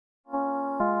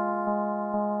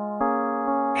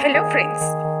Hello friends,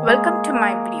 welcome to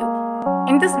my video.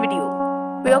 In this video,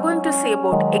 we are going to say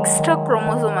about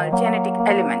extra-chromosomal genetic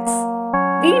elements.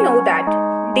 We know that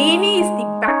DNA is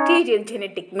the bacterial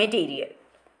genetic material.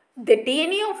 The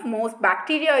DNA of most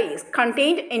bacteria is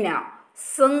contained in a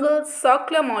single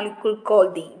circular molecule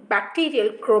called the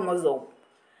bacterial chromosome.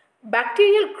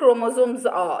 Bacterial chromosomes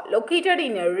are located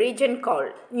in a region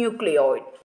called nucleoid.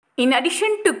 In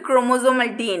addition to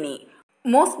chromosomal DNA,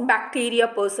 most bacteria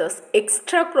possess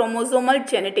extra-chromosomal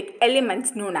genetic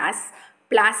elements known as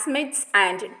plasmids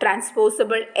and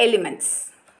transposable elements.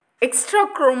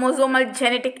 Extra-chromosomal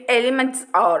genetic elements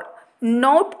are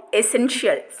not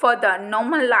essential for the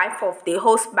normal life of the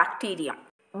host bacteria,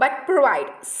 but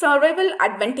provide survival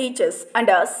advantages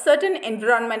under certain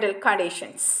environmental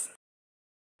conditions.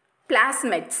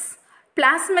 Plasmids.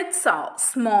 Plasmids are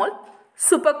small,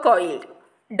 supercoiled,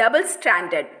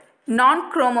 double-stranded,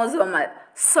 non-chromosomal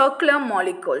circular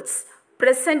molecules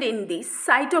present in the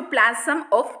cytoplasm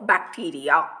of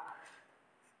bacteria.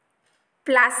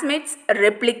 Plasmids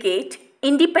replicate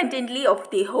independently of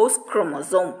the host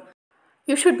chromosome.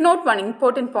 You should note one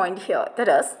important point here, that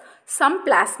is, some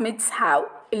plasmids have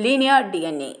linear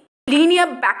DNA.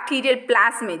 Linear bacterial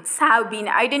plasmids have been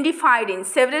identified in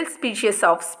several species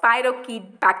of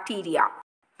spirochete bacteria.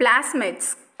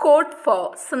 Plasmids code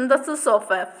for synthesis of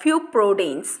a few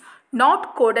proteins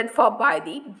not coded for by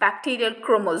the bacterial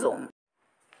chromosome.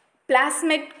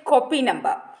 Plasmid copy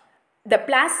number. The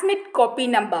plasmid copy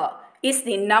number is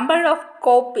the number of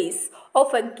copies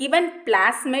of a given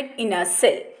plasmid in a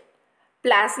cell.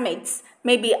 Plasmids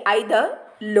may be either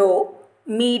low,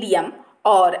 medium,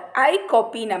 or high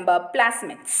copy number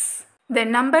plasmids. The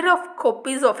number of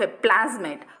copies of a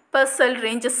plasmid per cell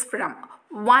ranges from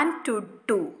 1 to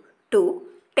 2 to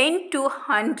 10 to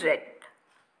 100.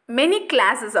 Many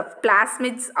classes of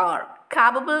plasmids are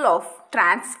capable of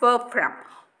transfer from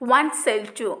one cell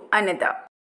to another.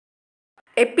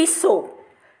 Episome.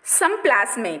 Some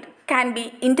plasmid can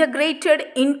be integrated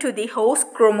into the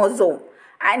host chromosome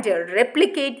and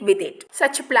replicate with it.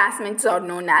 Such plasmids are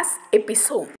known as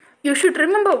episome. You should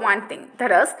remember one thing,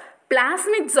 that is,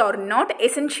 plasmids are not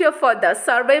essential for the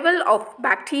survival of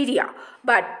bacteria,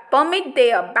 but permit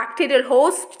their bacterial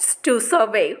hosts to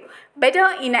survive better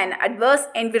in an adverse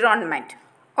environment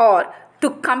or to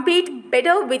compete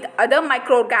better with other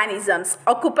microorganisms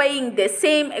occupying the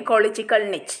same ecological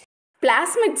niche.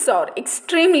 Plasmids are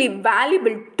extremely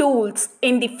valuable tools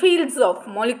in the fields of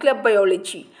molecular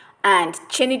biology and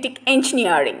genetic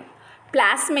engineering.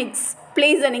 Plasmids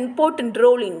plays an important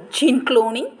role in gene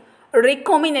cloning,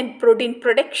 recombinant protein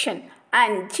production,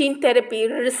 and gene therapy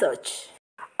research.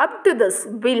 Up to this,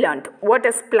 we learned what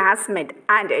is plasmid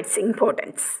and its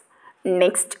importance.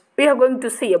 Next, we are going to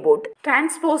see about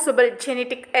transposable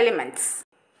genetic elements.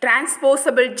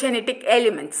 Transposable genetic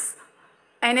elements.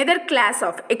 Another class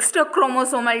of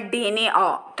extra-chromosomal DNA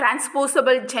are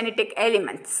transposable genetic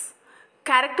elements,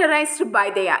 characterized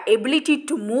by their ability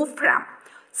to move from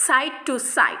site to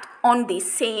site on the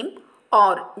same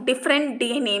or different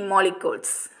DNA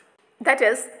molecules. That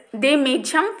is, they may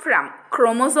jump from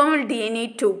chromosomal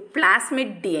DNA to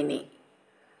plasmid DNA.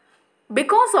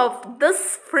 Because of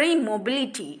this free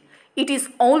mobility, it is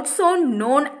also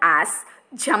known as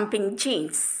jumping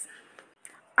genes.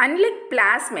 Unlike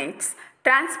plasmids,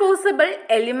 transposable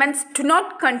elements do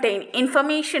not contain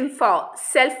information for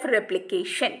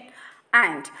self-replication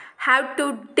and have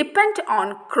to depend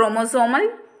on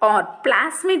chromosomal or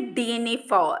plasmid DNA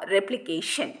for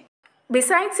replication.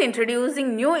 Besides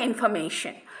introducing new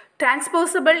information,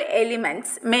 transposable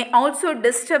elements may also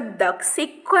disturb the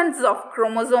sequence of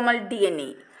chromosomal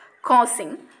DNA,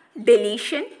 causing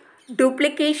deletion,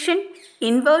 duplication,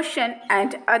 inversion,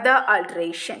 and other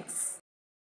alterations.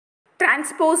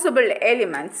 Transposable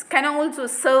elements can also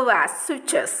serve as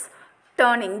switches,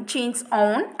 turning genes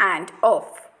on and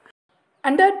off.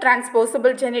 Under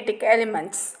transposable genetic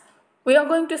elements, we are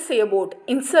going to say about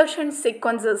insertion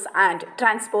sequences and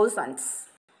transposons.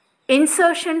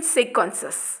 Insertion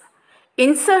sequences.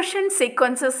 Insertion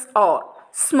sequences are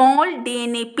small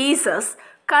DNA pieces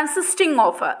consisting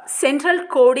of central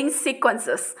coding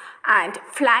sequences and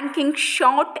flanking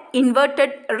short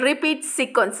inverted repeat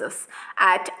sequences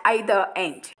at either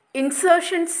end.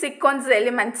 Insertion sequence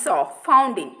elements are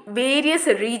found in various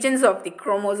regions of the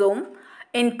chromosome,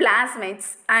 in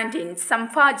plasmids, and in some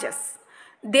phages.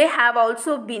 They have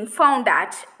also been found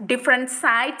at different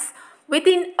sites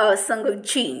within a single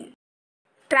gene.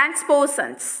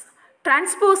 Transposons.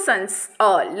 Transposons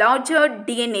are larger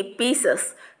DNA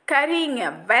pieces carrying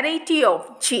a variety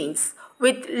of genes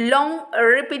with long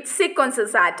repeat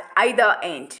sequences at either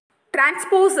end.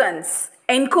 Transposons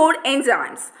encode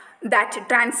enzymes that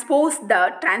transpose the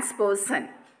transposon,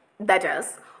 that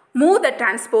is, move the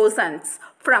transposons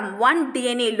from one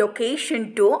DNA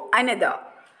location to another,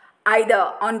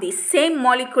 either on the same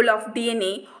molecule of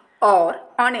DNA or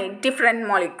on a different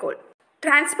molecule.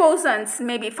 Transposons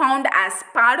may be found as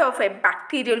part of a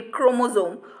bacterial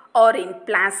chromosome or in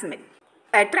plasmid.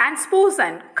 A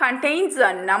transposon contains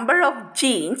a number of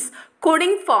genes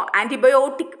coding for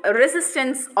antibiotic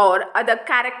resistance or other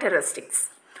characteristics,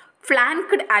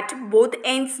 flanked at both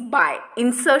ends by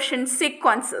insertion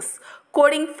sequences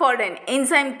coding for an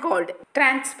enzyme called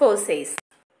transposase,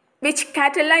 which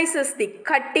catalyzes the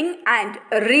cutting and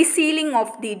resealing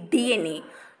of the DNA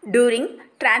during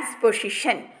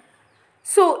transposition.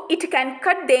 So it can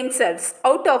cut themselves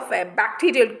out of a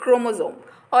bacterial chromosome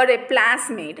or a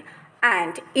plasmid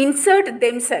and insert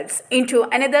themselves into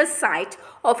another site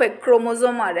of a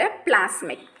chromosome or a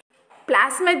plasmid.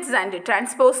 Plasmids and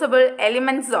transposable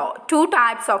elements are two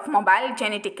types of mobile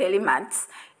genetic elements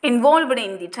involved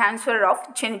in the transfer of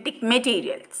genetic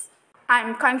materials. I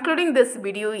am concluding this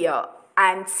video here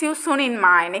and see you soon in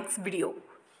my next video.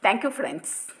 Thank you,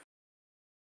 friends.